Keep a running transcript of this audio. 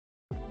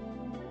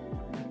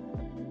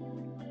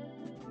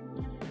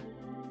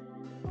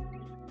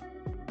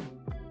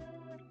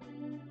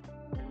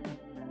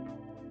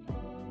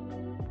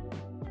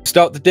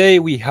Start the day,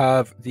 we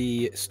have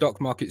the stock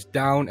markets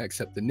down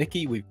except the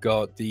Nikkei. We've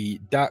got the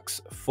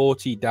DAX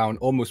 40 down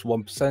almost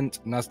 1%,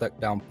 NASDAQ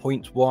down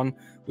 0.1%.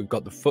 We've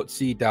got the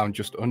FTSE down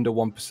just under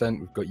 1%.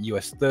 We've got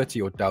US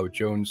 30 or Dow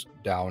Jones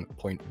down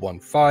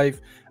 0.15%,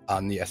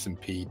 and the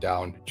S&P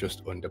down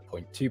just under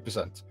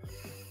 0.2%.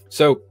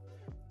 So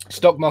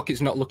stock market's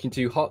not looking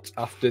too hot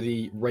after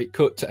the rate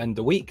cut to end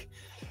the week.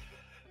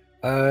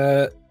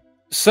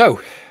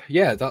 So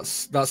yeah,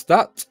 that's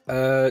that.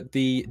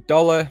 The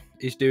dollar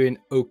is doing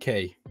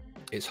okay.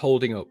 It's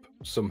holding up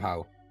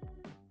somehow.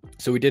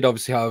 So we did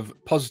obviously have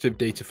positive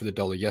data for the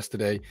dollar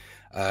yesterday.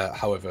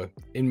 However,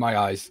 in my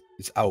eyes,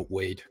 it's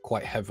outweighed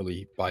quite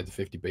heavily by the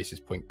 50 basis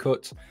point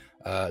cut.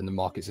 And the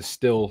markets are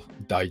still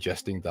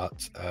digesting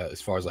that as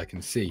far as I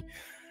can see.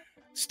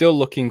 Still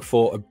looking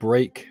for a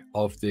break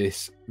of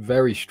this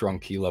very strong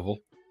key level.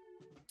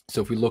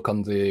 So if we look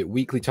on the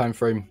weekly time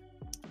frame,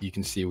 you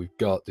can see we've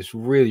got this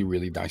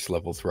really nice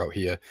level throughout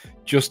here,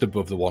 just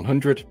above the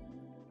 100.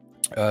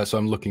 So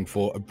I'm looking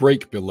for a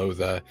break below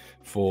there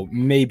for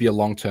maybe a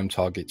long-term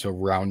target to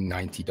around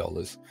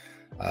 $90.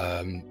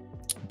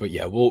 But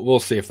yeah, we'll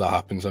see if that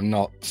happens. I'm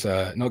not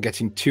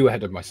getting too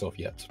ahead of myself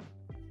yet.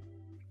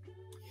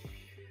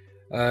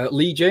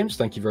 Lee James,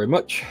 thank you very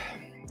much.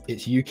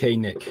 It's UK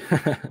Nick.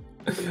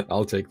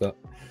 I'll take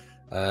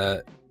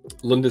that.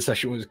 London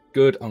session was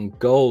good on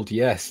gold.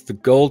 Yes, the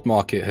gold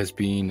market has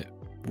been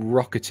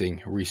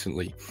rocketing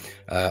recently,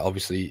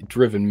 obviously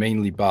driven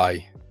mainly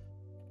by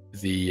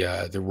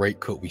the rate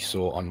cut we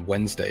saw on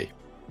Wednesday.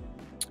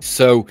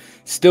 So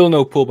still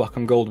no pullback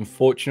on gold,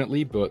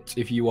 unfortunately, but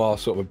if you are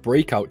sort of a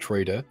breakout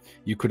trader,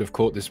 you could have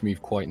caught this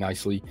move quite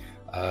nicely.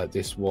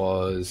 This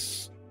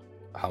was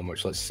how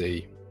much? Let's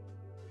see.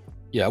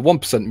 Yeah,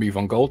 1% move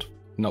on gold.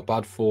 Not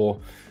bad for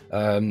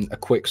a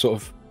quick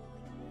sort of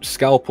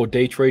scalp or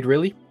day trade,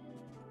 really.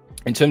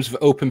 In terms of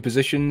open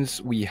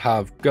positions, we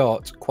have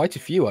got quite a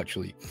few,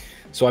 actually.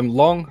 So I'm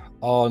long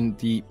on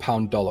the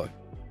pound dollar.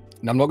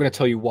 Now, I'm not going to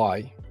tell you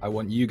why. I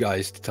want you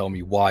guys to tell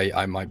me why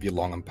I might be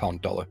long on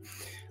pound dollar.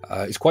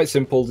 It's quite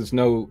simple. There's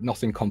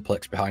nothing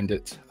complex behind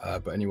it.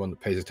 But anyone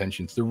that pays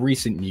attention to the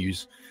recent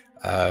news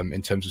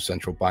in terms of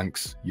central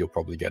banks, you'll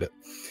probably get it.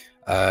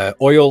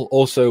 Oil,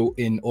 also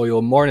in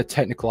oil, more in a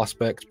technical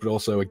aspect, but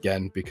also,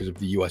 again, because of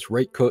the US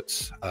rate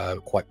cuts,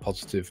 quite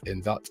positive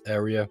in that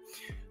area.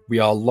 We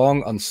are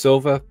long on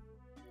silver.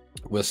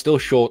 We're still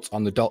short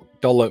on the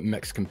dollar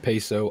Mexican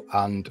peso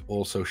and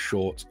also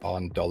short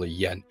on dollar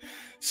yen.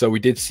 So we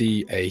did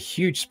see a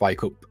huge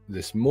spike up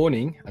this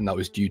morning, and that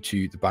was due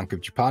to the Bank of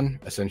Japan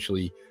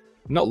essentially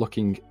not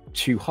looking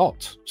too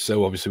hot.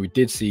 So obviously we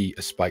did see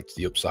a spike to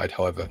the upside.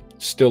 However,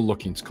 still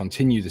looking to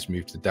continue this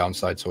move to the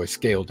downside. So I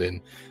scaled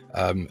in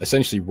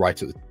essentially right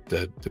at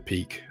the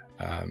peak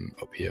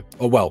up here.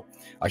 Oh, well,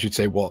 I should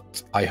say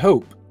what I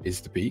hope is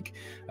the peak,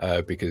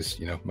 because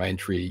my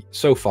entry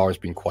so far has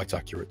been quite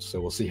accurate. So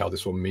we'll see how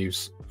this one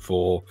moves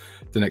for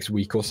the next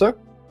week or so.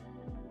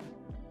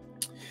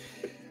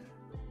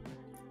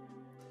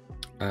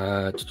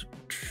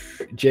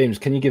 James,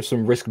 can you give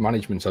some risk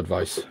management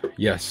advice?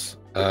 Yes,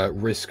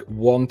 risk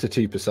 1 to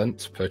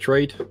 2% per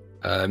trade.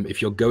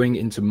 If you're going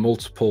into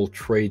multiple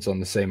trades on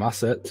the same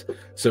asset,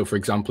 so for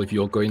example, if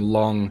you're going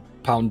long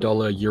pound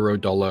dollar, euro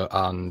dollar,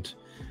 and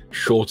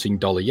shorting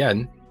dollar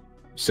yen,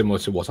 similar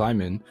to what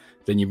I'm in,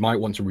 then you might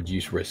want to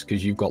reduce risk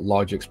because you've got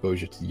large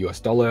exposure to the US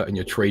dollar and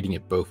you're trading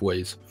it both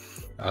ways.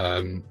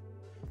 So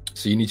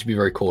you need to be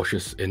very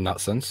cautious in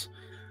that sense.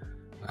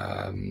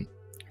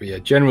 But yeah,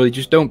 generally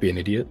just don't be an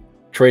idiot.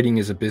 Trading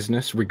is a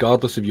business.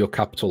 Regardless of your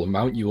capital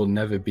amount, you will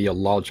never be a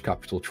large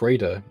capital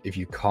trader if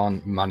you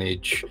can't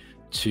manage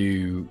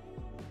to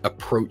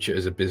approach it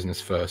as a business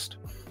first.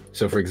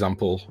 So for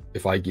example,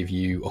 if I give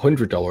you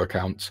 $100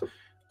 account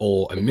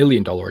or $1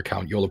 million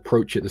account, you'll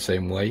approach it the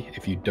same way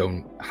if you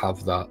don't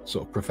have that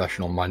sort of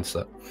professional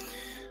mindset.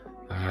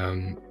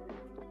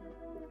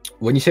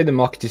 When you say the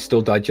market is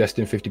still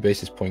digesting 50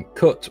 basis point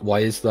cut, why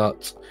is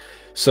that?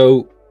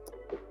 So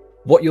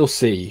what you'll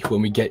see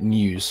when we get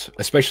news,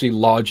 especially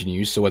large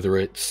news, so whether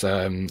it's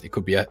it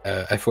could be a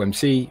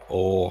FOMC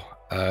or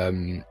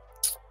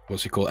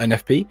what's it called,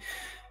 NFP,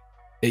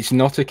 it's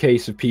not a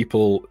case of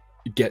people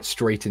get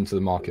straight into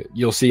the market.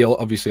 You'll see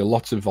obviously a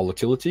lot of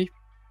volatility,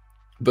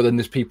 but then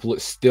there's people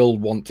that still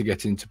want to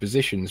get into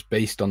positions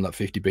based on that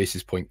 50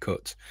 basis point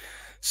cut.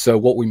 So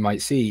what we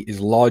might see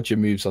is larger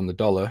moves on the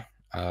dollar.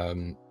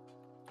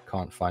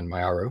 Can't find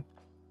my arrow.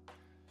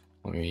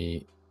 Let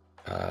me,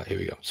 here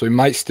we go. So we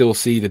might still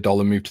see the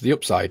dollar move to the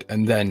upside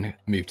and then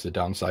move to the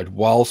downside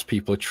whilst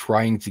people are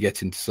trying to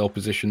get into sell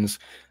positions,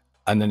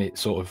 and then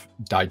it's sort of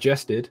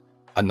digested,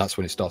 and that's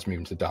when it starts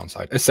moving to the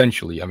downside.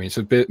 Essentially, I mean, it's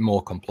a bit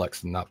more complex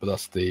than that, but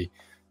that's the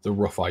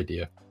rough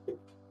idea.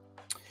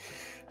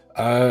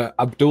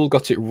 Abdul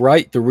got it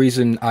right. The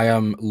reason I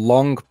am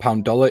long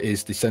pound dollar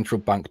is the central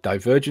bank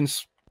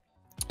divergence.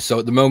 So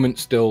at the moment,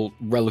 still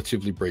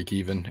relatively break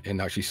even,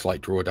 in actually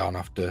slight drawdown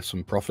after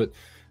some profit.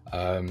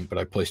 But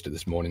I placed it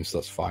this morning, so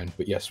that's fine.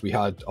 But yes, we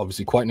had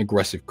obviously quite an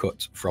aggressive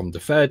cut from the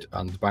Fed,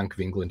 and the Bank of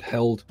England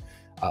held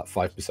at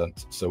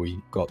 5%. So we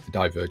got the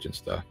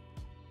divergence there.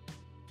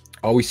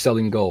 Are we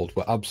selling gold?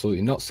 We're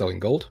absolutely not selling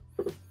gold.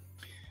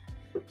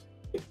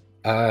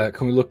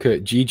 Can we look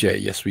at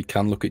GJ? Yes, we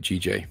can look at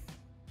GJ.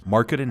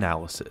 Market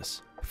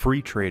analysis,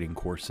 free trading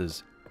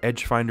courses,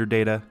 edge finder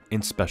data,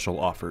 and special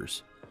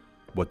offers.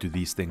 What do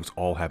these things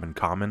all have in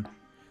common?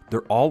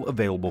 They're all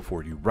available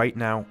for you right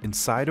now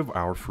inside of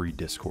our free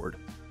Discord.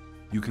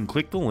 You can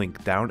click the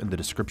link down in the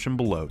description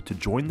below to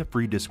join the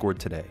free Discord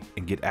today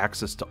and get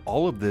access to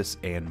all of this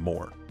and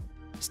more.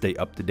 Stay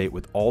up to date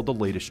with all the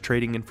latest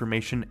trading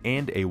information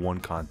and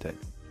A1 content.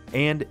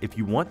 And if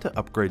you want to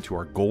upgrade to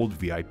our Gold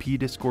VIP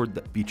Discord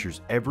that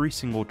features every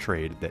single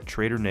trade that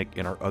Trader Nick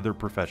and our other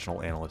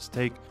professional analysts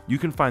take, you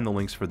can find the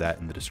links for that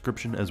in the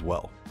description as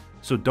well.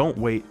 So don't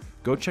wait,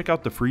 go check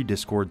out the free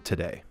Discord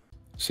today.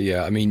 So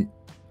yeah, I mean,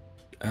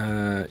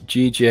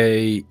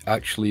 GJ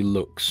actually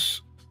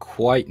looks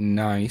quite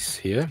nice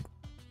here.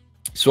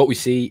 So what we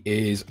see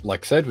is,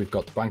 like I said, we've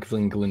got the Bank of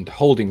England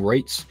holding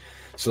rates.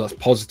 So that's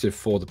positive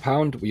for the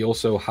pound. We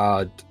also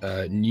had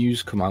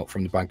news come out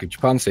from the Bank of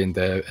Japan saying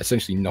they're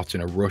essentially not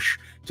in a rush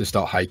to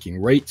start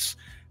hiking rates.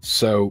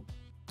 So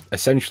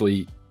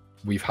essentially,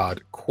 we've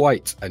had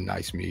quite a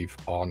nice move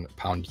on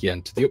pound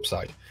yen to the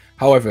upside.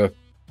 However,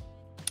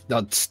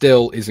 that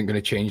still isn't going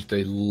to change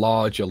the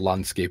larger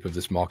landscape of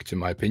this market, in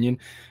my opinion.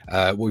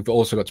 We've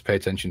also got to pay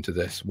attention to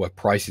this, where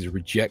price is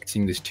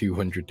rejecting this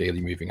 200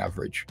 daily moving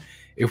average.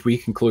 If we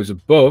can close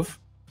above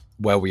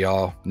where we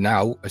are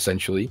now,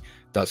 essentially,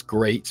 that's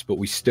great, but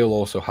we still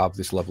also have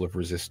this level of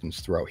resistance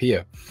throughout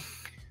here.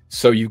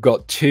 So you've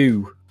got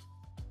two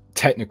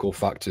technical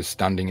factors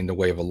standing in the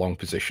way of a long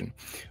position.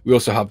 We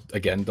also have,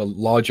 again, the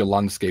larger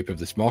landscape of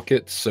this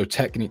market. So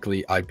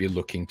technically, I'd be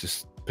looking to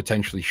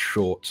potentially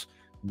short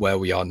where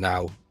we are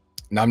now.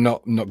 Now, I'm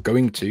not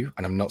going to,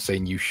 and I'm not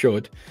saying you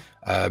should.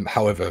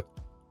 However,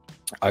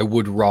 I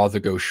would rather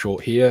go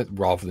short here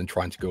rather than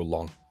trying to go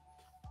long.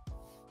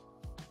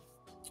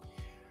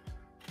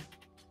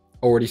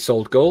 Already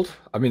sold gold.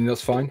 I mean,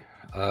 that's fine.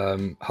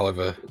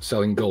 However,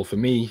 selling gold for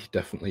me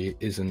definitely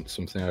isn't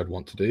something I'd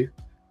want to do,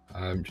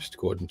 just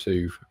according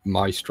to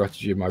my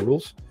strategy and my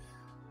rules.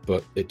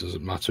 But it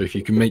doesn't matter. If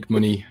you can make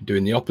money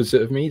doing the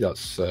opposite of me,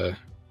 that's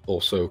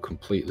also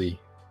completely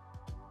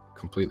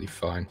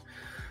fine.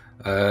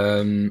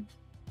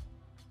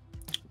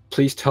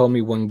 Please tell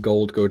me when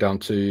gold go down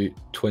to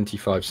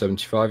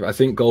 25.75. I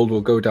think gold will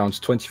go down to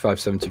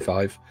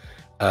 25.75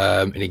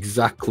 in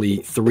exactly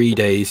 3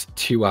 days,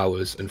 2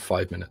 hours, and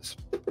 5 minutes.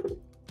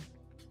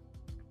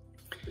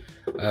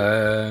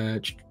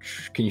 Can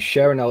you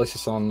share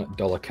analysis on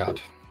dollar CAD?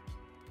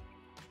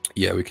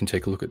 Yeah, we can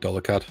take a look at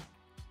dollar CAD.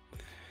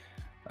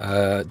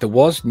 There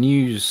was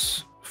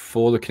news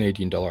for the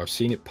Canadian dollar. I've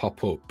seen it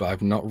pop up, but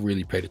I've not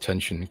really paid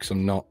attention because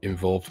I'm not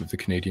involved with the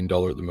Canadian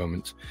dollar at the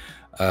moment.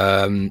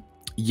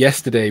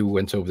 Yesterday, we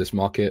went over this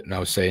market, and I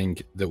was saying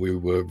that we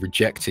were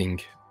rejecting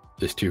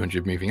this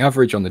 200 moving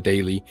average on the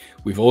daily.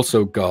 We've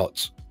also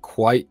got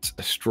quite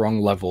a strong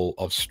level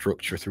of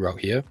structure throughout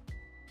here.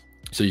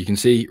 So you can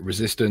see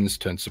resistance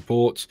turned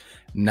support,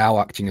 now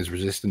acting as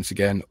resistance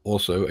again,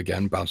 also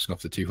again bouncing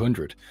off the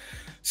 200.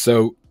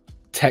 So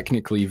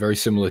technically very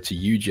similar to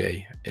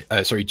GJ,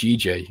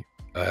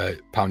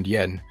 pound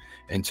yen,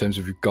 in terms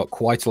of we've got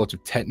quite a lot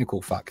of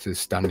technical factors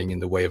standing in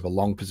the way of a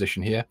long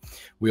position here.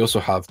 We also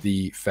have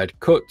the Fed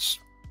cuts.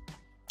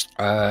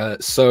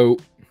 So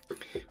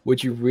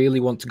would you really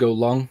want to go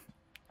long?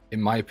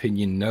 In my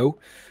opinion, no.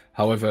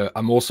 However,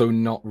 I'm also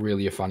not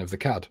really a fan of the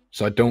CAD,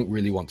 so I don't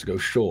really want to go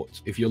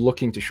short. If you're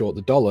looking to short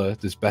the dollar,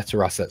 there's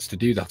better assets to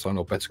do that on,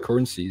 or better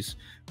currencies,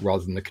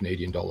 rather than the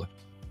Canadian dollar.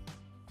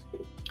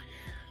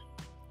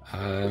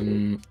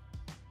 I'm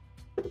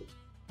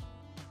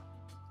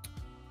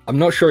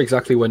not sure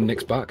exactly when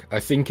Nick's back. I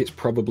think it's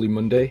probably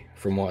Monday,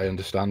 from what I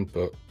understand,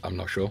 but I'm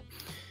not sure.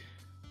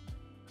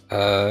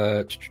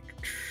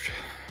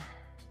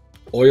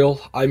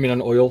 Oil. I'm in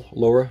on oil,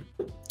 Laura.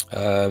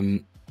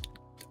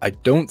 I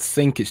don't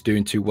think it's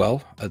doing too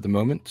well at the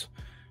moment.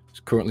 It's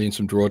currently in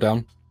some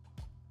drawdown,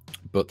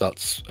 but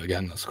that's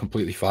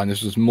completely fine.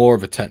 This is more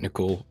of a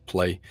technical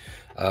play.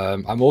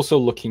 I'm also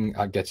looking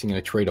at getting in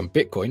a trade on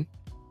Bitcoin,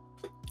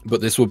 but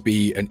this would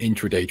be an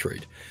intraday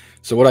trade.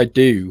 So what I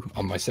do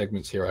on my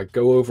segments here, I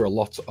go over a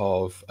lot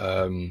of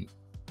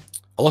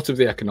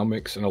the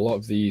economics and a lot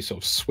of the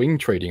sort of swing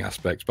trading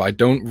aspects, but I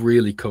don't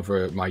really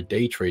cover my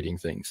day trading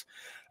things.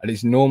 And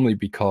it's normally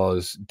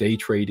because day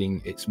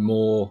trading, it's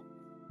more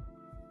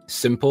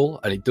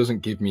simple and it doesn't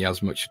give me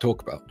as much to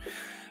talk about.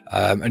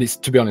 And it's,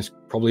 to be honest,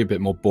 probably a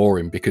bit more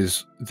boring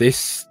because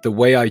the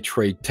way I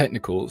trade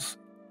technicals,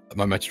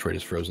 my MetaTrader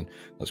is frozen.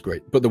 That's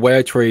great. But the way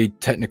I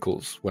trade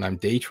technicals when I'm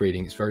day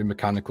trading, it's very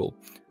mechanical.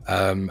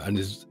 And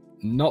there's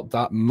not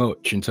that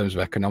much in terms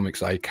of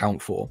economics I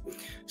account for.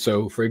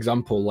 So for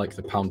example, like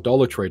the pound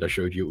dollar trade I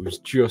showed you, it was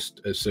just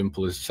as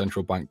simple as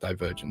central bank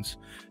divergence.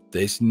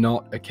 It's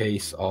not a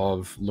case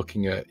of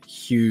looking at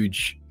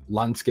huge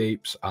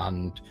landscapes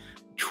and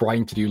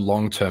trying to do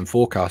long-term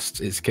forecasts,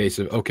 it's a case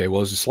of, okay,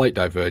 well, there's a slight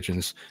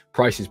divergence,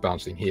 price is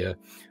bouncing here,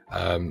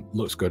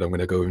 looks good, I'm going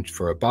to go in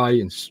for a buy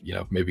and, you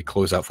know, maybe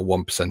close out for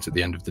 1% at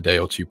the end of the day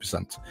or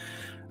 2%.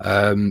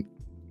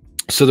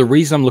 So the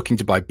reason I'm looking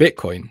to buy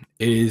Bitcoin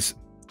is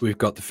we've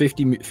got the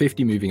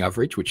 50 moving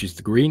average, which is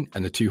the green,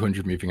 and the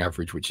 200 moving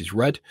average, which is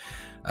red.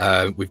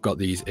 We've got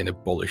these in a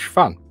bullish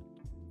fan.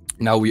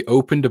 Now we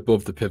opened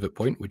above the pivot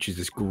point, which is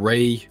this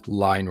gray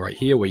line right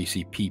here where you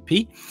see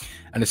PP.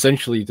 And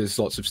essentially there's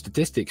lots of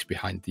statistics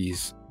behind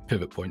these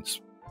pivot points.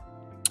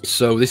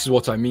 So this is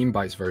what I mean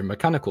by it's very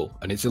mechanical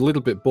and it's a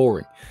little bit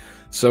boring.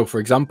 So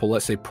for example,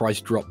 let's say price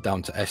dropped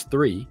down to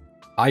S3.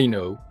 I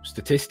know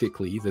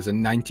statistically there's a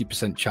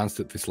 90% chance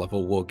that this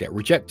level will get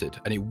rejected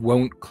and it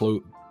won't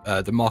close.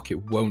 The market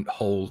won't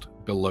hold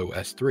below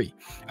S3,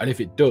 and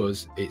if it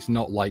does, it's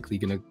not likely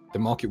the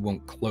market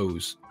won't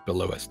close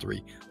below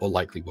S3, or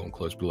likely won't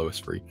close below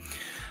S3.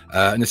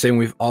 And the same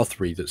with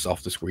R3 that's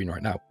off the screen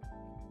right now.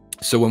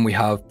 So when we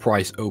have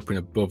price open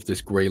above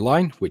this gray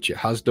line, which it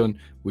has done,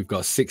 we've got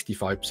a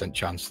 65%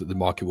 chance that the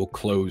market will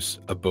close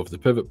above the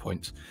pivot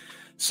point.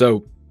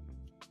 So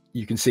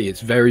you can see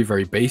it's very,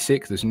 very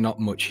basic. There's not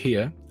much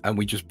here, and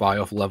we just buy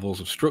off levels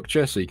of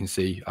structure. So you can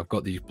see I've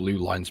got these blue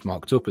lines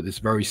marked up at this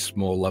very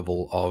small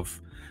level of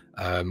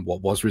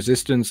what was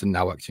resistance and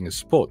now acting as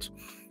support.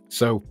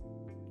 So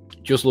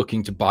just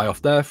looking to buy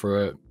off there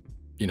for a,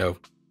 you know,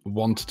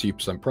 1 to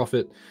 2%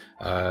 profit.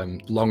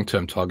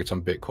 Long-term target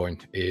on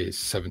Bitcoin is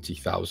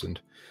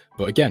 70,000.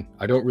 But again,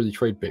 I don't really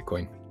trade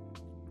Bitcoin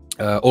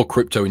or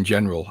crypto in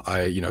general.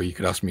 You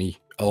could ask me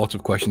a lot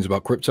of questions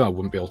about crypto, I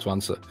wouldn't be able to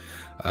answer.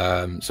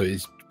 So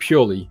it's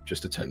purely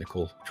just a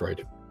technical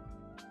trade.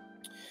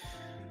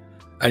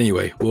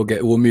 Anyway,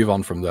 we'll move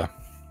on from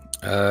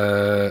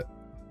there.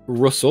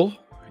 Russell,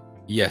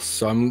 yes,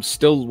 so I'm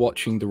still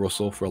watching the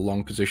Russell for a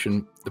long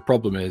position. The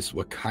problem is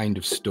we're kind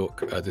of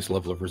stuck at this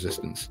level of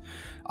resistance.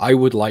 I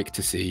would like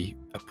to see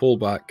a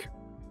pullback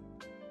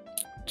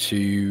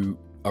to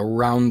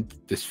around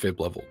this fib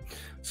level.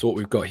 So what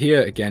we've got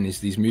here again is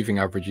these moving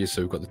averages.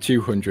 So we've got the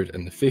 200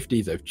 and the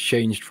 50 that have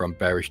changed from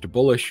bearish to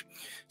bullish.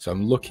 So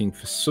I'm looking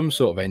for some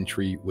sort of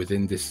entry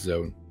within this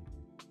zone,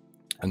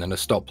 and then a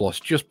stop loss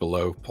just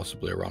below,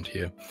 possibly around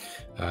here,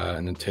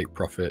 and then take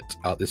profit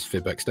at this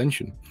fib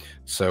extension.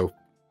 So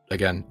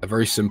again, a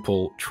very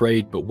simple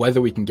trade, but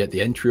whether we can get the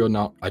entry or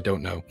not, I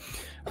don't know.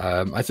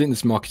 I think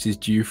this market is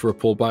due for a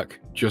pullback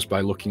just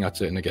by looking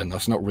at it. And again,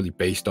 that's not really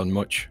based on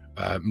much,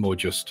 more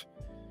just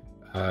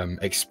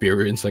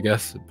experience, I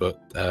guess.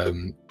 But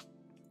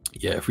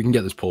yeah, if we can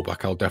get this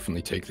pullback, I'll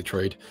definitely take the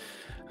trade.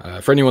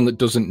 For anyone that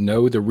doesn't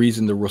know, the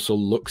reason the Russell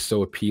looks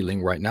so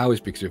appealing right now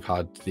is because we've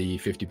had the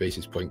 50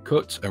 basis point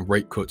cuts, and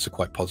rate cuts are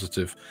quite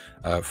positive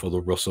for the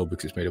Russell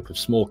because it's made up of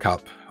small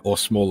cap or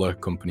smaller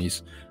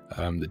companies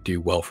that do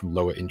well from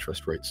lower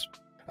interest rates.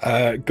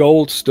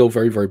 Gold still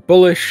very, very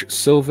bullish.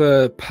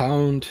 Silver,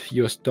 pound,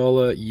 US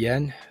dollar,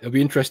 yen. It'll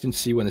be interesting to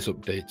see when this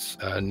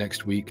updates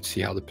next week to see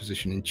how the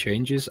positioning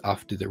changes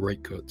after the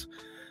rate cut,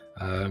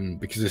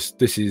 because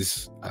this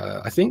is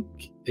I think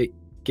it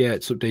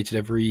gets updated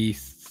every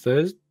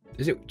Thursday.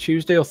 Is it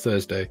Tuesday or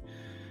Thursday?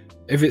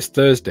 If it's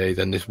Thursday,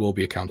 then this will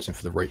be accounting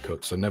for the rate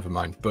cut, so never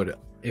mind. But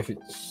if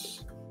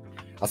it's,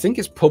 I think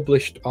it's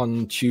published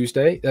on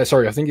Tuesday.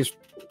 Sorry, I think it's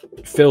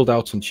filled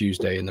out on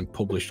Tuesday and then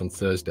published on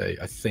Thursday,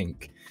 I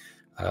think.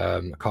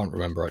 I can't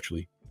remember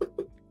actually.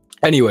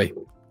 Anyway,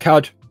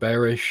 CAD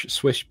bearish,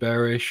 Swiss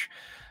bearish,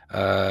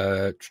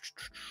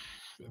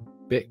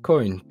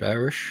 Bitcoin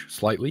bearish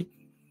slightly.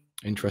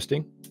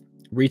 Interesting.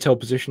 Retail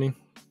positioning,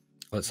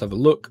 let's have a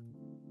look.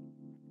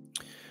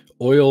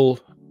 Oil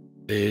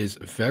is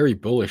very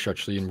bullish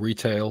actually in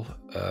retail.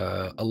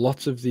 A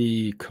lot of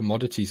the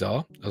commodities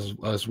are,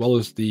 as well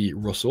as the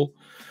Russell.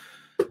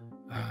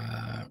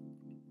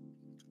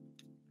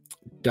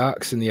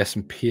 DAX and the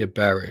S&P are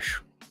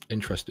bearish.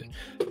 Interesting.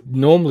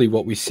 Normally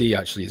what we see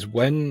actually is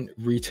when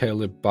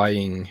retail are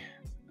buying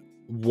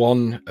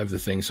one of the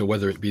things, so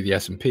whether it be the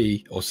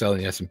S&P or selling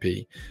the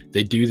S&P,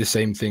 they do the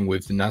same thing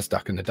with the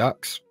NASDAQ and the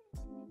DAX.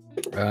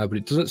 But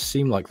it doesn't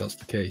seem like that's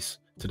the case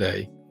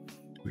today,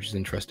 which is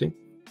interesting.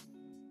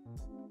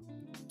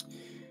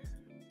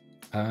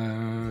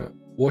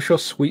 What's your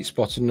sweet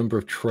spot in number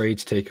of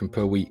trades taken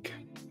per week?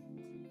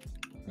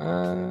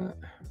 I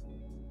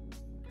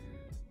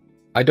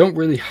don't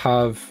really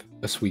have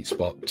a sweet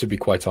spot, to be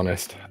quite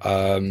honest.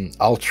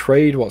 I'll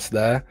trade what's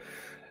there.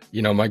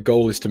 You know, my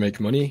goal is to make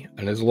money,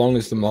 and as long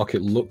as the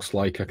market looks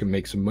like I can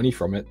make some money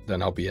from it,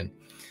 then I'll be in.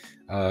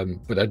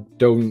 But I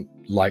don't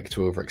like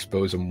to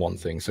overexpose on one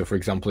thing. So for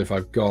example, if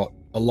I've got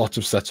a lot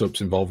of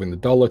setups involving the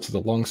dollar to the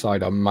long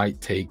side, I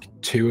might take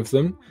 2 of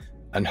them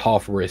and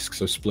half risk,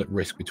 so split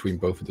risk between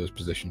both of those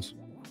positions.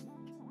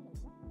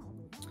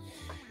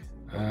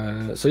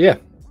 So yeah.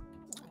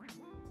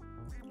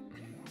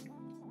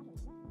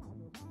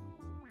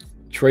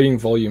 Trading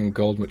volume,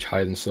 gold much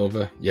higher than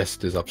silver? Yes,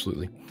 it is,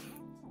 absolutely.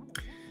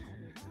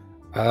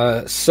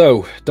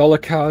 So dollar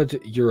card,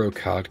 euro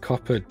card,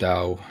 copper,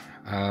 Dow.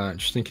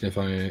 Just thinking if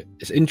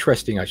it's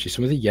interesting actually,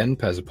 some of the yen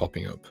pairs are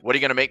popping up. What are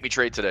you going to make me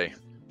trade today?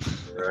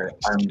 Right.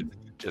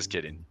 Just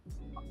kidding.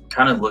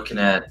 Kind of looking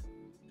at.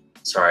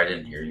 Sorry, I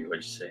didn't hear you.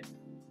 What'd you say?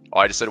 Oh,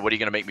 I just said, what are you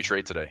going to make me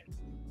trade today?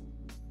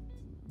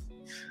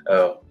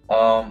 Oh,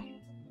 I'm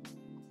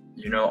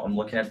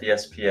looking at the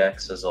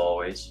SPX as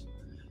always.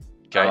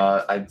 Okay.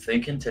 I'm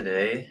thinking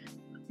today,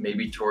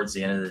 maybe towards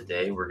the end of the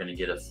day, we're going to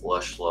get a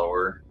flush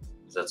lower.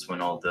 That's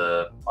when all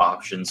the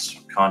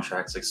options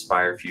contracts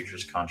expire,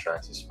 futures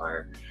contracts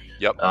expire.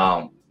 Yep.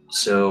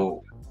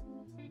 So,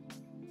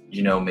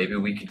 maybe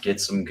we could get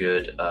some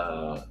good,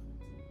 I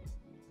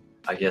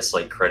guess,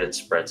 like credit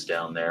spreads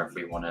down there if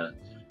we want to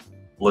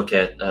look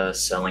at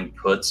selling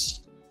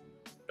puts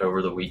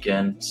over the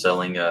weekend,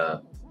 selling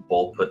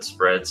bull put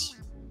spreads.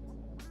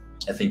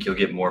 I think you'll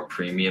get more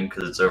premium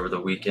because it's over the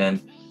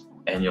weekend,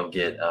 and you'll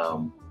get,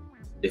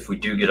 if we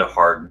do get a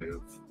hard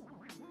move,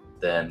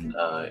 then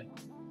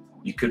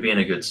you could be in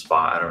a good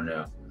spot. I don't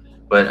know.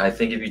 But I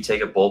think if you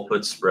take a bull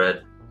put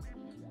spread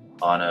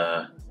on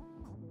a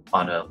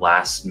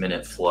last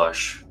minute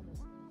flush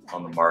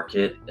on the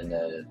market and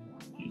you're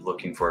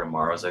looking for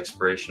tomorrow's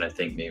expiration, I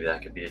think maybe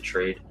that could be a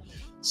trade.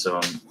 So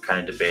I'm kind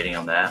of debating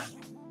on that.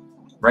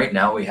 Right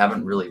now, we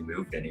haven't really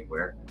moved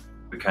anywhere.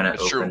 We kind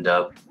of opened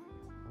up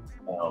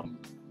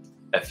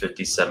at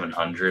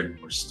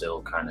 5,700. We're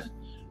still kind of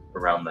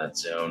around that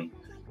zone.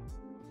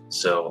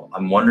 So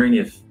I'm wondering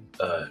if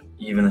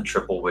even the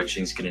triple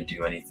witching is going to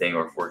do anything,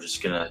 or if we're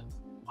just going to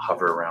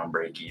hover around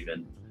break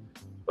even.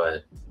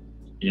 But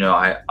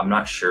I'm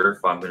not sure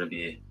if I'm going to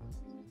be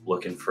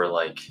looking for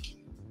like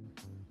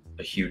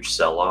a huge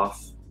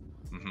sell-off.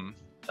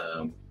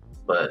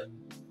 But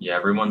yeah,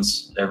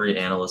 every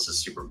analyst is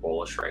super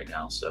bullish right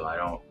now, so I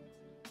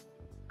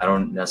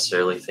don't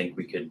necessarily think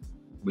we could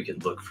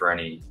look for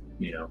any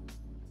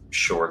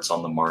shorts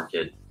on the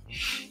market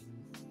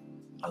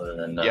other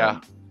than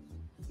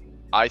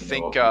I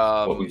think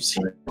what we've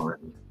seen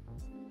already.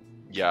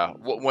 Yeah.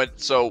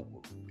 So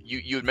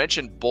you had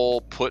mentioned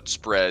bull put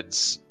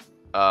spreads.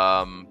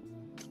 I'm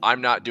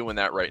not doing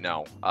that right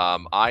now.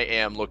 I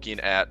am looking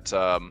at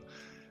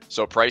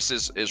so price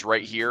is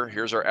right here.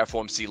 Here's our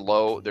FOMC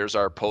low. There's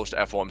our post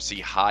FOMC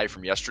high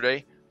from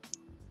yesterday.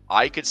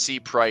 I could see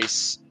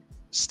price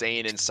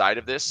staying inside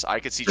of this.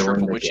 I could see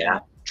triple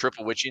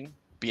witching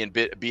being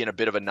a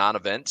bit of a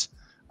non-event.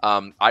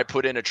 I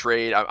put in a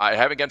trade. I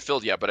haven't gotten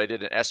filled yet, but I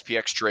did an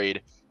SPX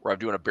trade where I'm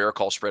doing a bear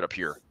call spread up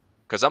here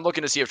because I'm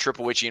looking to see if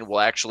triple witching will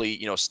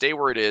actually, stay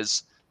where it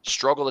is,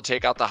 struggle to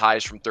take out the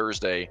highs from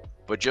Thursday,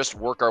 but just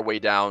work our way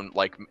down.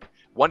 Like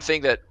one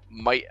thing that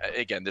might,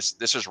 again, this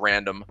is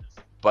random,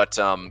 but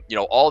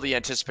all the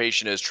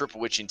anticipation is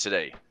triple witching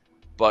today.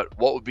 But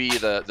what would be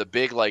the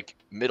big like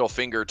middle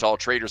finger to all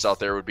traders out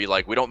there would be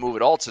like, we don't move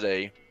at all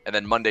today, and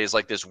then Monday is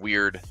like this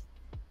weird,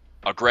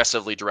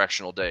 aggressively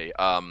directional day.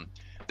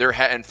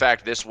 In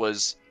fact, that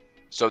was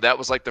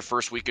like the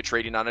first week of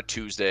trading on a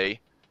Tuesday.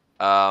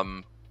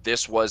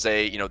 This was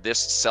this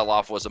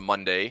sell-off was a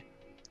Monday.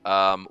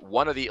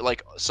 One of the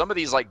some of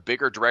these like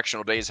bigger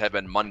directional days have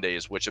been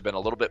Mondays, which have been a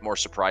little bit more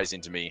surprising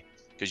to me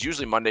because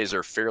usually Mondays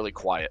are fairly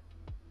quiet.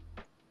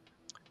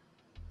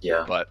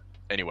 Yeah. But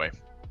anyway.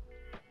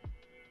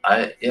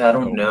 I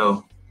don't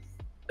know.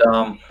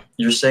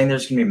 You're saying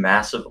there's gonna be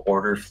massive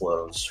order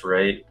flows,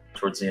 right?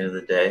 Towards the end of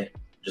the day,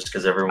 just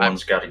because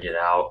everyone's got to get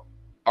out.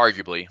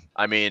 Arguably.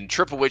 I mean,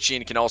 triple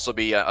witching can also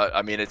be,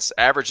 it's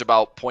averaged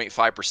about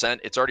 0.5%.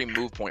 It's already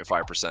moved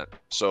 0.5%.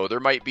 So there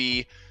might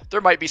be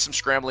some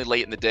scrambling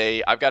late in the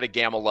day. I've got a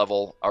gamma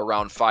level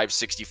around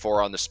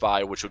 564 on the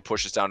SPY, which would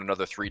push us down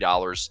another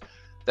 $3.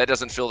 That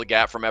doesn't fill the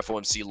gap from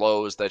FOMC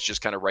lows. That's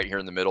just kind of right here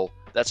in the middle.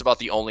 That's about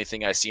the only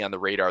thing I see on the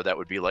radar that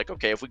would be like,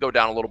 okay, if we go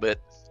down a little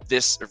bit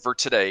this for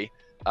today,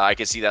 I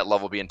can see that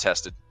level being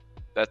tested.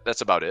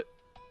 That's about it.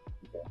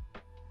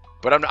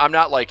 But I'm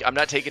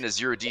not taking a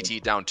 0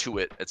 DT down to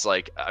it. It's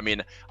like,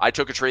 I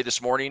took a trade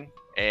this morning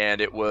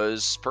and it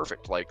was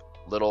perfect. Like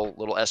little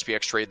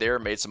SPX trade there,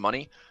 made some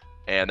money,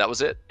 and that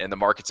was it. And the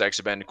market's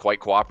actually been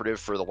quite cooperative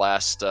for the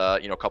last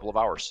couple of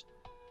hours,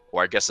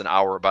 or I guess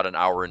about an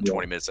hour and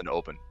 20 minutes into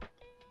open.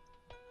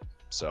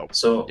 So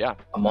yeah,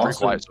 I'm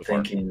also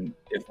thinking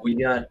if we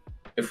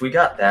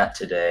got that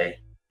today,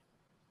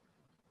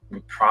 we're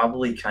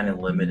probably kind of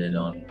limited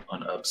on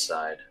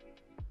upside.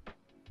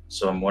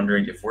 So I'm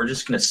wondering if we're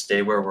just going to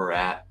stay where we're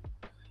at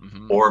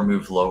or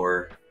move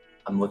lower.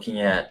 I'm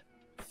looking at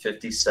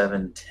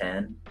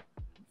 57.10,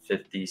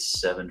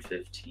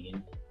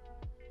 57.15.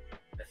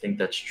 I think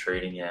that's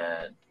trading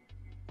at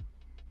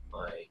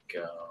like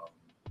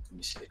let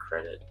me see the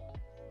credit.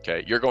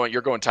 Okay, you're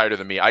going tighter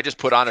than me. I just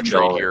put on a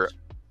trade here.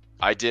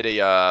 I did a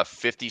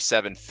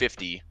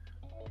 57.50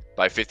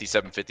 by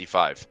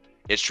 57.55.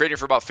 It's trading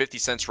for about 50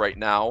 cents right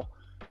now.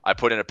 I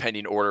put in a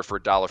pending order for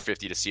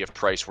 $1.50 to see if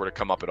price were to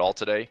come up at all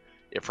today.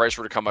 If price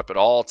were to come up at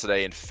all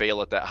today and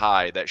fail at that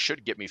high, that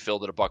should get me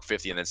filled at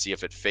 $1.50, and then see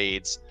if it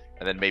fades,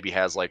 and then maybe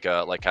has like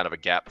kind of a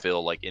gap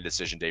fill, like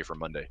indecision day for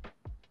Monday.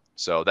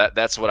 So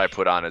that's what I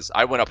put on. Is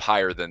I went up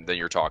higher than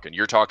you're talking.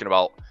 You're talking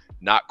about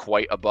not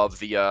quite above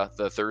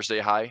the Thursday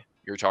high.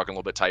 You're talking a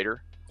little bit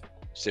tighter.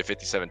 Say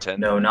 57.10.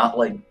 No, not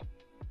like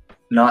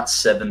not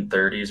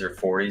 730s or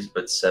 40s,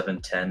 but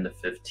 710 to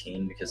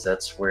 15, because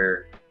that's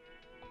where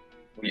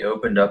we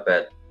opened up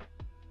at.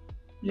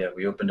 Yeah,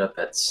 we opened up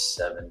at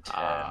 710.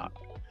 Are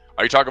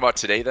you talking about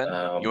today then?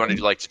 You wanted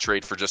to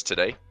trade for just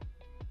today?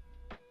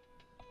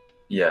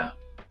 Yeah.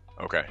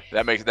 Okay,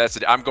 I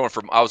was going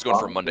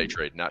for a Monday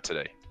trade, not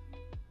today.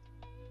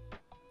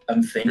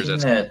 I'm thinking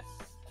that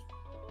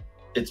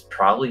it's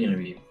probably going to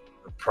be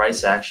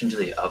price action to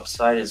the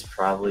upside is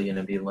probably going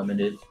to be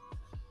limited.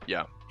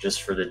 Yeah.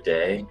 Just for the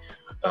day.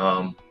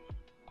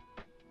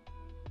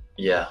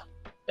 Yeah.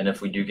 And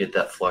if we do get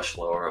that flush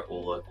lower, it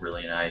will look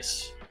really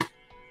nice.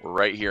 We're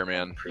right here,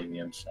 man.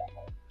 Premium.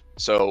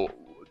 So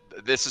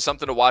this is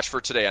something to watch for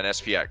today on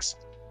SPX.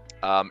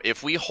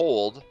 If we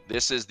hold,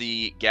 this is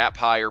the gap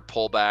higher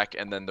pullback,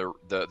 and then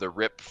the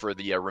rip for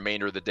the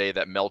remainder of the day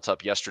that melt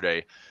up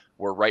yesterday.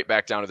 We're right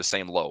back down to the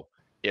same low.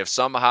 If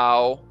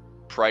somehow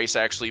price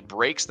actually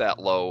breaks that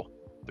low,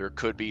 there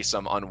could be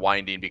some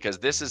unwinding, because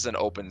this is an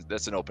open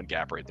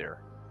gap right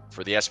there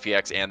for the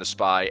SPX and the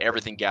SPY.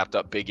 Everything gapped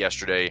up big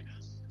yesterday.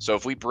 So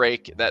if we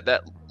break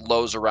that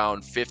lows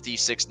around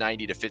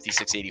 56.90 to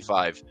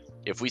 56.85.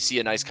 If we see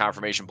a nice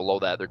confirmation below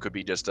that, there could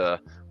be just a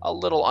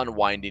little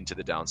unwinding to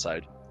the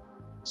downside.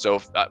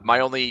 So my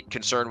only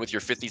concern with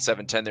your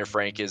 57.10 there,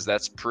 Frank, is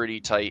that's pretty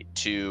tight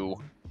to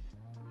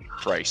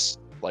price.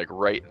 Like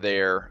right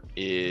there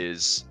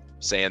is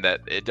saying that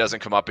it doesn't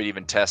come up and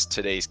even test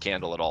today's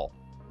candle at all.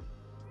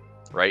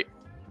 Right?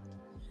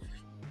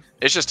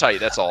 It's just tight.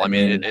 That's all. I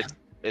mean,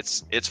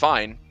 it's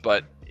fine.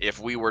 But if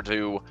we were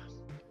to,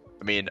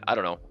 I mean, I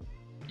don't know.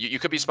 You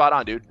could be spot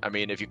on, dude. I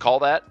mean, if you call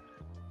that,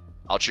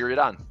 I'll cheer it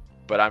on.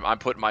 But I'm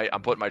putting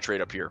my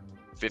trade up here,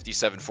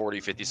 57.40,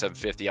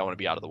 57.50. I want to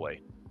be out of the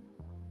way.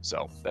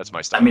 So that's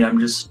my style. I mean, I'm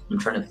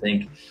trying to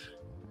think,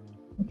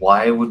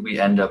 why would we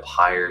end up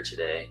higher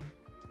today?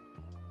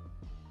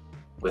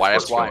 With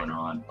what's going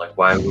on? Like,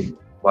 why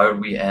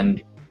would we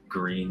end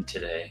green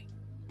today?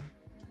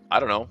 I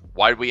don't know.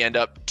 Why did we end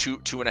up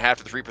 2.5%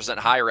 to 3%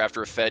 higher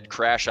after a Fed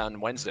crash on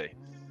Wednesday?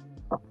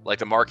 Like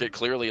the market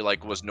clearly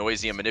was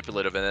noisy and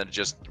manipulative, and then it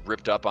just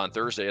ripped up on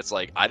Thursday. It's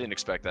like, I didn't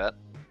expect that.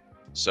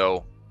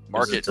 So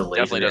market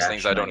definitely does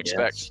things I don't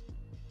expect.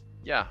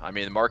 Yeah, I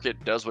mean, the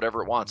market does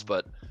whatever it wants,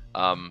 but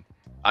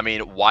I mean,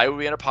 why would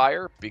we end up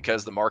higher?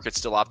 Because the market's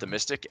still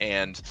optimistic,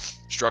 and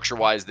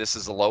structure-wise, this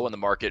is a low, and the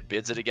market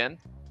bids it again.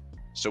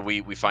 So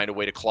we find a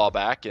way to claw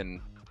back, and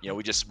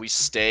we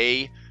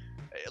stay.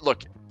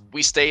 Look,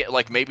 we stay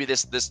like maybe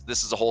this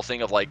is a whole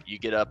thing of like you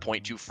get a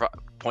 0.25%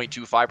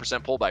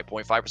 pullback,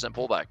 0.5%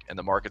 pullback, and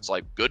the market's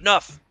like, good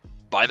enough,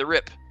 buy the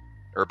rip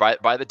or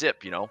buy the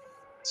dip,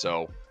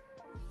 So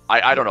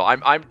I don't know.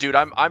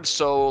 I'm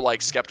so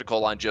like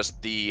skeptical on just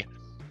the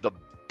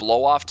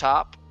blow off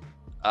top.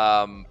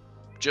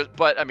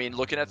 But I mean,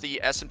 looking at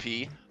the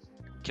S&P,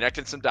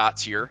 connecting some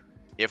dots here,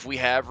 if we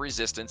have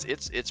resistance,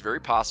 it's very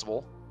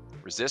possible.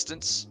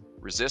 Resistance,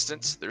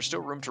 there's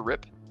still room to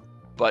rip.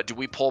 But do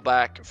we pull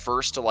back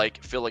first to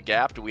like fill a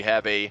gap? Do we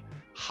have a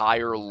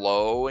higher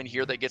low in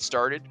here that gets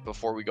started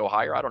before we go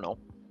higher? I don't know.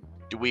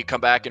 Do we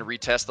come back and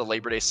retest the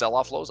Labor Day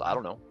sell-off lows? I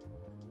don't know.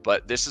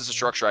 But this is a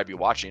structure I'd be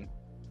watching.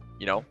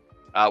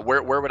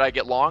 Where would I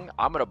get long?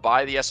 I'm going to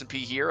buy the S&P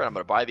here, and I'm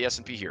going to buy the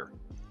S&P here.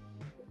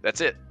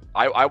 That's it.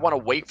 I want to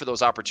wait for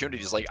those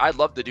opportunities. Like, I'd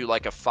love to do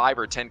like a 5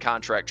 or 10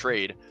 contract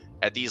trade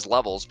at these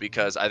levels,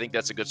 because I think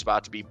that's a good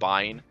spot to be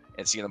buying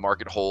and seeing the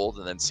market hold,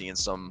 and then seeing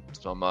some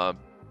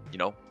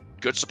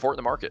good support in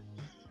the market.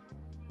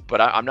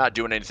 But I'm not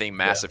doing anything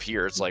massive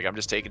here. It's like I'm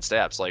just taking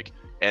steps. Like,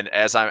 and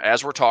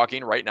as we're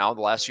talking right now, in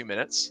the last few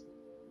minutes,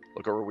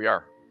 look at where we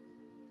are,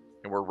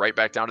 and we're right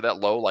back down to that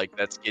low. Like,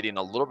 that's getting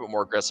a little bit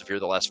more aggressive here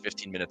the last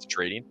 15 minutes of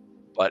trading,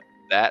 but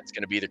that's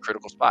going to be the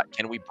critical spot.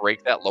 Can we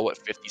break that low at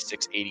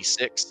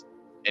 56.86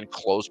 and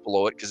close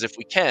below it? Because if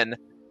we can,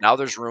 now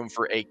there's room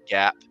for a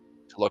gap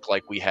to look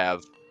like we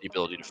have the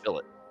ability to fill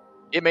it.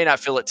 It may not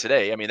fill it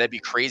today. I mean, that'd be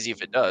crazy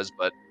if it does,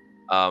 but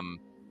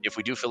if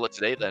we do fill it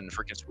today, then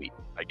freaking sweet,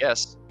 I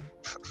guess.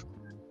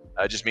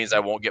 It just means I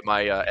won't get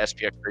my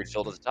SPX trade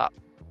filled at the top.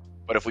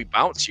 But if we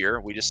bounce here,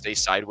 we just stay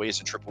sideways,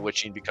 and triple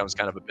witching becomes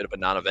kind of a bit of a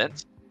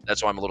non-event.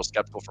 That's why I'm a little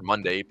skeptical for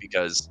Monday,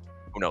 because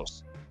who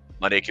knows?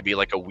 Monday could be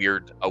like a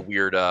weird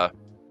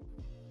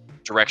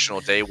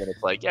directional day when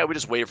it's like, yeah, we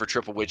just waited for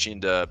triple witching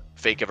to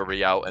fake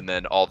everybody out, and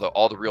then all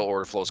the real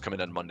order flows come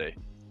in on Monday.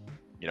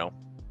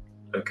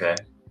 Okay.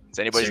 It's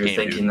anybody's so you're game,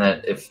 thinking dude.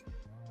 That if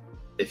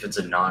it's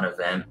a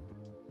non-event,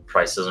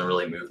 price doesn't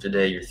really move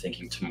today, you're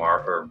thinking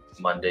tomorrow or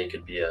Monday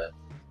could be a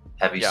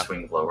heavy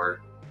swing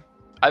lower.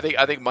 I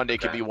think Monday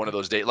could be one of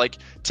those days. Like,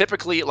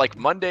 typically, like,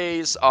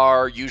 Mondays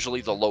are usually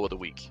the low of the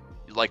week.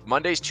 Like,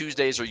 Mondays,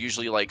 Tuesdays are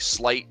usually like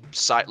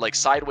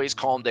sideways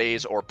calm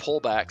days or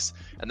pullbacks,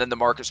 and then the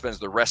market spends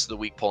the rest of the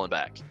week pulling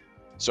back.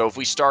 So if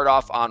we start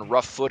off on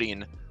rough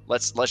footing,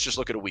 let's just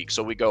look at a week.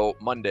 So we go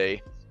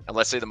Monday, and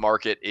let's say the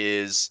market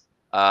is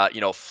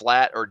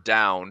flat or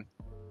down,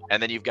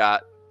 and then you've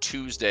got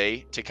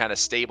Tuesday to kind of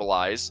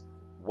stabilize,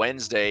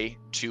 Wednesday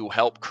to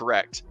help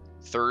correct,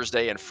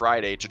 Thursday and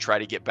Friday to try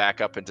to get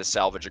back up and to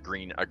salvage a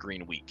green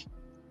week.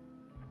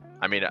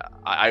 I mean,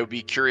 I would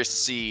be curious to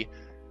see.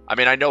 I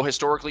mean, I know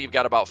historically you've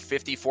got about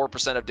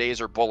 54% of days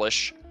are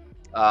bullish.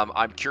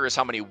 I'm curious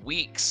how many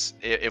weeks,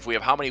 if we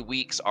have how many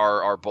weeks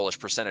are bullish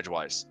percentage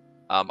wise.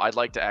 I'd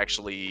like to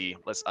actually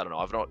I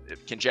don't know.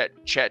 Can Chat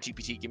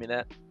GPT give me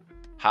that?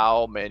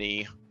 How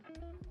many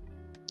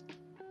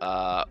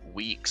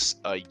weeks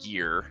a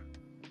year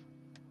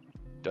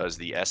does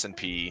the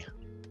S&P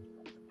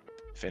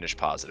finish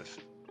positive?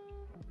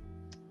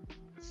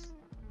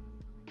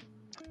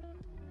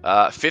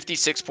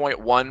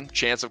 56.1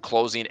 chance of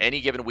closing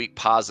any given week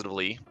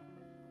positively.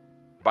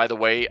 By the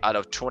way, out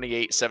of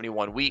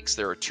 2871 weeks,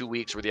 there are 2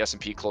 weeks where the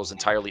S&P closed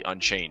entirely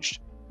unchanged,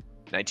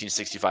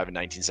 1965 and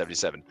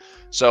 1977.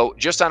 So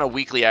just on a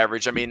weekly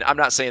average, I mean, I'm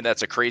not saying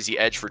that's a crazy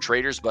edge for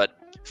traders, but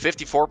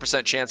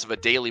 54% chance of a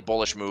daily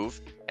bullish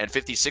move and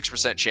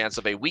 56% chance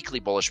of a weekly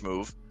bullish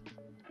move.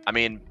 I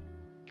mean,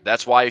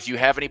 that's why if you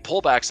have any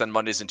pullbacks on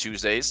Mondays and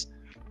Tuesdays,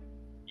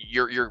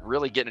 you're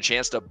really getting a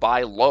chance to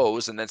buy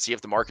lows and then see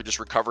if the market just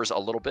recovers a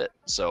little bit.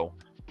 So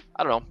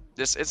I don't know.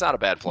 It's not a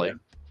bad play.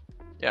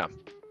 Yeah.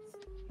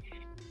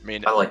 I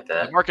mean, I like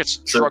that. The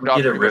market's So shrugged we off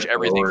get a pretty much rip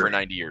everything lower. for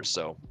 90 years.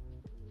 So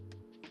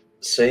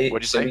Say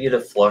What'd you say? we get a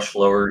flush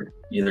lower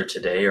either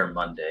today or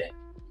Monday.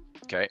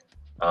 okay.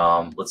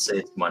 Let's say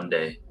it's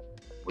Monday.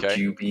 Would Okay.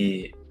 you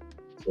be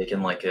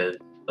taking like a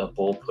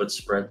bull put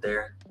spread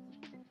there?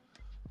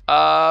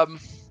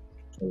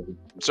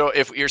 So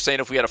if you're saying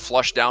if we had a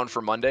flush down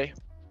for Monday,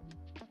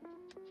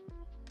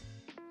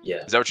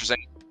 Yeah. is that what you're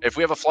saying? If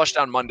we have a flush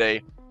down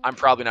Monday, I'm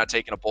probably not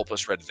taking a bull put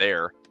spread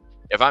there.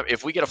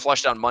 If we get a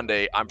flush down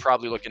Monday, I'm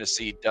probably looking to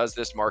see, does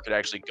this market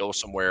actually go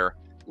somewhere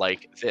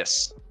like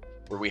this,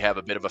 where we have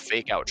a bit of a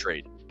fake out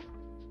trade?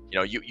 You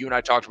know, you and I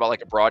talked about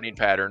like a broadening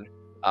pattern.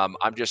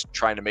 I'm just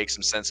trying to make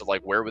some sense of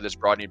like, where would this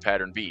broadening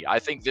pattern be? I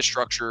think this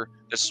structure,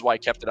 this is why I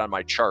kept it on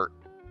my chart,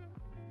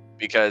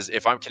 because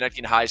if I'm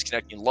connecting highs,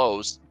 connecting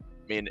lows,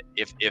 I mean,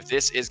 if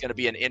this is going to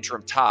be an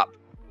interim top,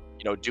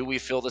 you know, do we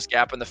fill this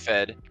gap in the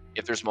Fed?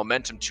 If there's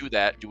momentum to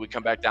that, do we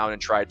come back down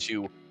and try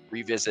to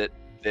revisit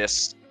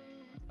this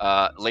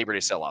Labor Day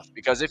sell-off?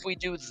 Because if we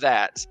do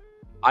that,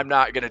 I'm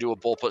not going to do a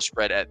bull put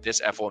spread at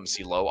this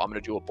FOMC low. I'm going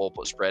to do a bull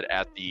put spread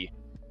at the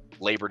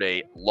Labor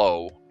Day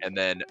low, and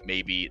then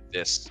maybe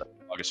this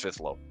August 5th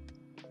low.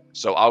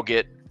 So I'll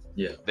get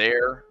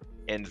there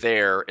and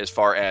there as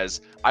far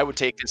as I would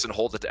take this and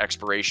hold it to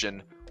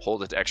expiration,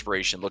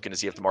 looking to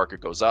see if the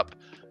market goes up.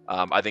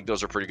 I think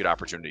those are pretty good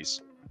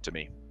opportunities to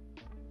me,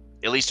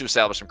 at least to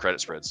establish some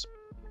credit spreads.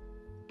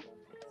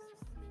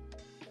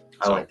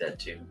 I like that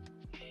too.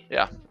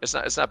 Yeah, it's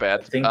not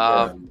bad. I think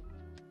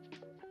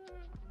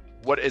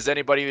What is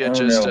anybody I don't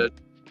just know.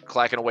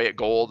 clacking away at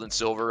gold and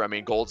silver? I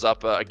mean, gold's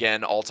up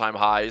again, all-time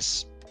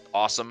highs.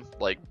 Awesome.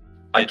 Like,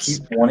 I it's-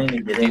 keep wanting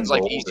to get in seems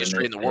like gold, the easiest and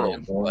trade in the world,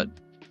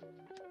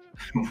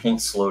 it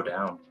won't slow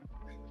down.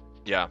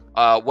 yeah.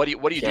 What are you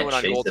Can't doing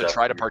on chase gold it to up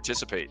try to here.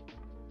 participate?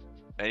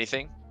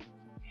 Anything?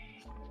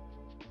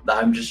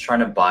 I'm just trying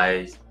to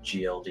buy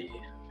GLD.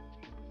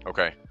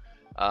 Okay.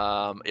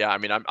 Yeah, I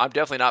mean, I'm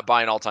definitely not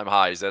buying all-time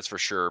highs, that's for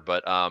sure.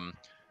 But I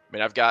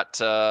mean, I've got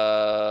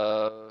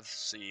let's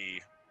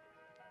see,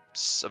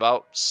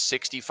 about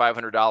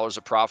 $6,500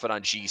 of profit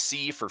on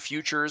GC for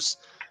futures.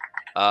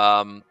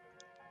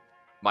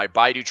 My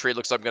Baidu trade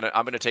looks like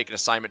I'm gonna take an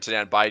assignment today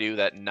on Baidu,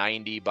 that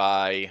 90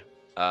 by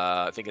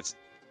I think it's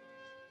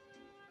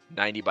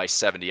 90 by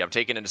 70. I'm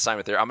taking an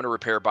assignment there. I'm gonna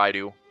repair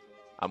Baidu.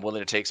 I'm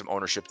willing to take some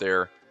ownership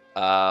there.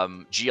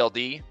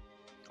 GLD,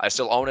 I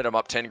still own it. I'm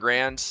up 10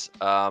 grand.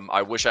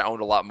 I wish I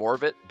owned a lot more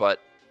of it, but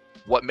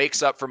what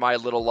makes up for my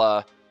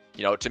little,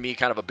 you know, to me,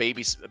 kind of a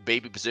baby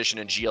position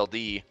in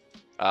GLD,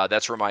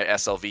 that's where my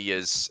SLV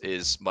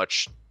is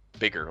much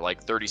bigger,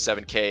 like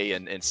 37K,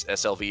 and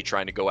SLV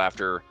trying to go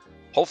after,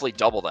 hopefully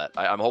double that.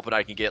 I'm hoping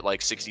I can get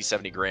like 60,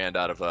 70 grand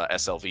out of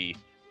SLV.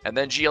 And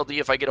then GLD,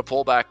 if I get a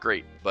pullback,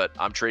 great. But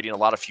I'm trading a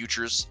lot of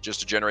futures just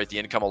to generate the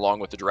income along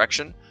with the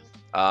direction.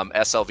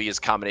 SLV is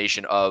a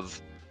combination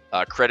of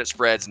credit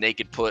spreads,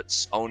 naked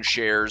puts, own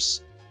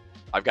shares.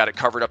 I've got it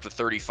covered up to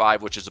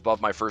 35, which is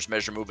above my first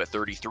measure move at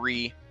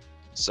 33.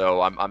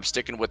 So I'm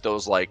sticking with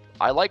those. Like,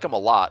 I like them a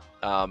lot.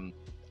 I'm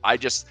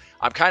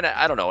kind of,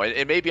 I don't know.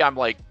 And maybe I'm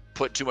like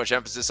put too much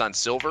emphasis on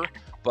silver,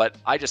 but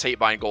I just hate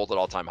buying gold at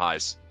all-time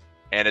highs.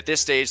 And at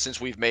this stage, since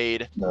we've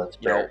made, No, that's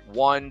you know, fair.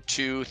 1,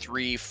 2,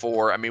 3,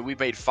 4. I mean, we've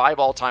made 5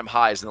 all-time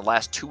highs in the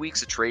last 2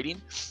 weeks of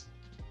trading.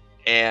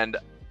 And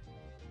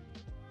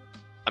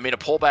I mean, a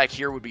pullback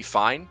here would be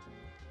fine,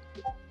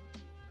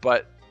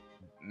 but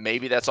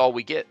maybe that's all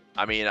we get.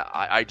 I mean,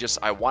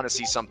 I want to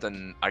see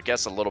something, I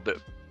guess, a little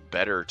bit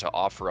better to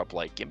offer up.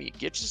 Like,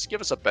 just give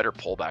us a better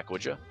pullback,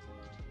 would you?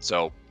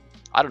 So,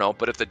 I don't know.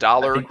 But if the I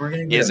dollar think we're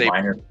gonna get is a a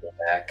minor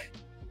pullback.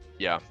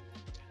 yeah.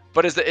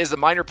 But is the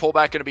minor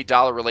pullback going to be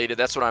dollar related?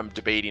 That's what I'm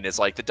debating. Is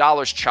like the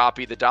dollar's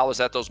choppy. The dollar's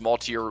at those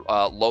multi-year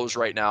lows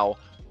right now.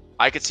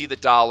 I could see the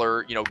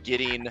dollar, you know,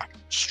 getting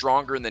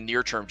stronger in the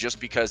near term just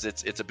because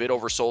it's a bit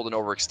oversold and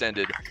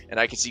overextended.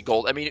 And I can see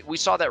gold. I mean, we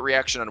saw that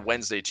reaction on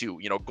Wednesday too.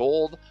 You know,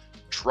 gold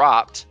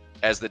dropped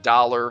as the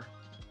dollar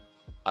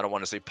I don't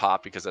want to say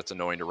pop because that's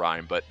annoying to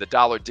rhyme, but the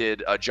dollar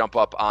did jump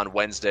up on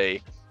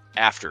Wednesday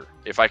after.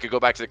 If I could go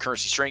back to the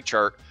currency strength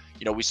chart,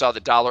 we saw the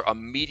dollar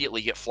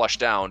immediately get flushed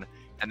down,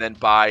 and then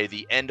by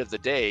the end of the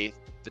day,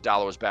 the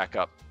dollar was back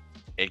up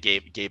and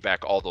gave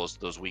back all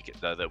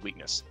the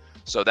weakness.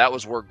 So that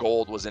was where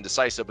gold was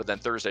indecisive. But then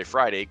Thursday,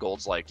 Friday,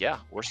 gold's like, yeah,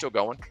 we're still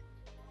going,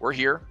 we're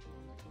here.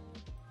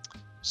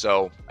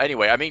 So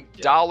anyway, I mean,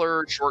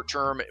 dollar short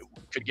term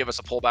could give us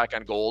a pullback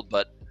on gold,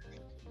 but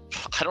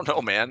I don't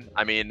know, man.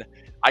 I mean,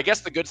 I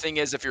guess the good thing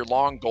is if you're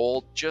long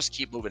gold, just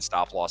keep moving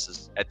stop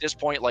losses. At this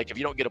point, like if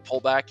you don't get a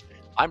pullback,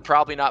 I'm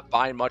probably not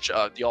buying much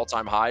of the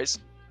all-time highs,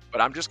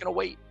 but I'm just gonna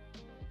wait.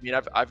 I mean,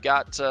 I've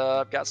got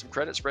some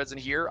credit spreads in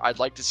here. I'd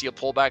like to see a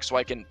pullback so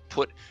I can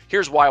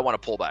here's why I want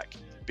to pull back.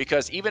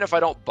 Because even if I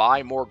don't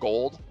buy more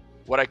gold,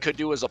 what I could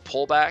do is a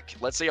pullback.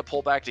 Let's say a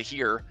pullback to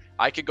here.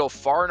 I could go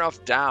far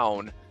enough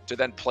down to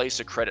then place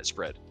a credit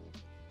spread.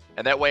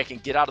 And that way I can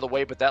get out of the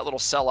way, but that little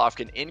sell-off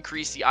can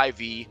increase the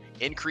IV,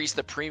 increase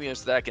the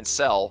premiums that I can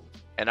sell,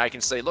 and I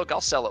can say, look, I'll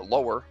sell it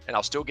lower, and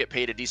I'll still get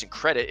paid a decent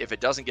credit if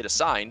it doesn't get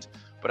assigned,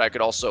 but I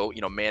could also,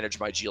 manage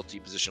my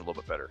GLT position a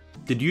little bit better.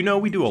 Did you know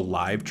we do a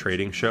live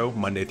trading show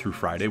Monday through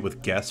Friday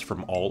with guests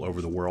from all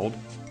over the world?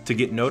 To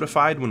get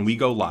notified when we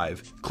go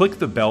live, click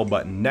the bell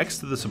button next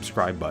to the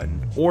subscribe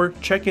button or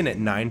check in at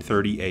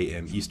 9:30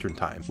 a.m. Eastern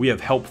Time. We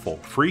have helpful,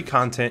 free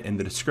content in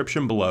the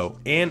description below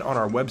and on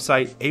our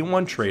website,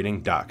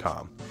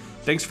 a1trading.com.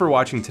 Thanks for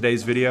watching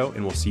today's video,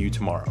 and we'll see you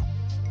tomorrow.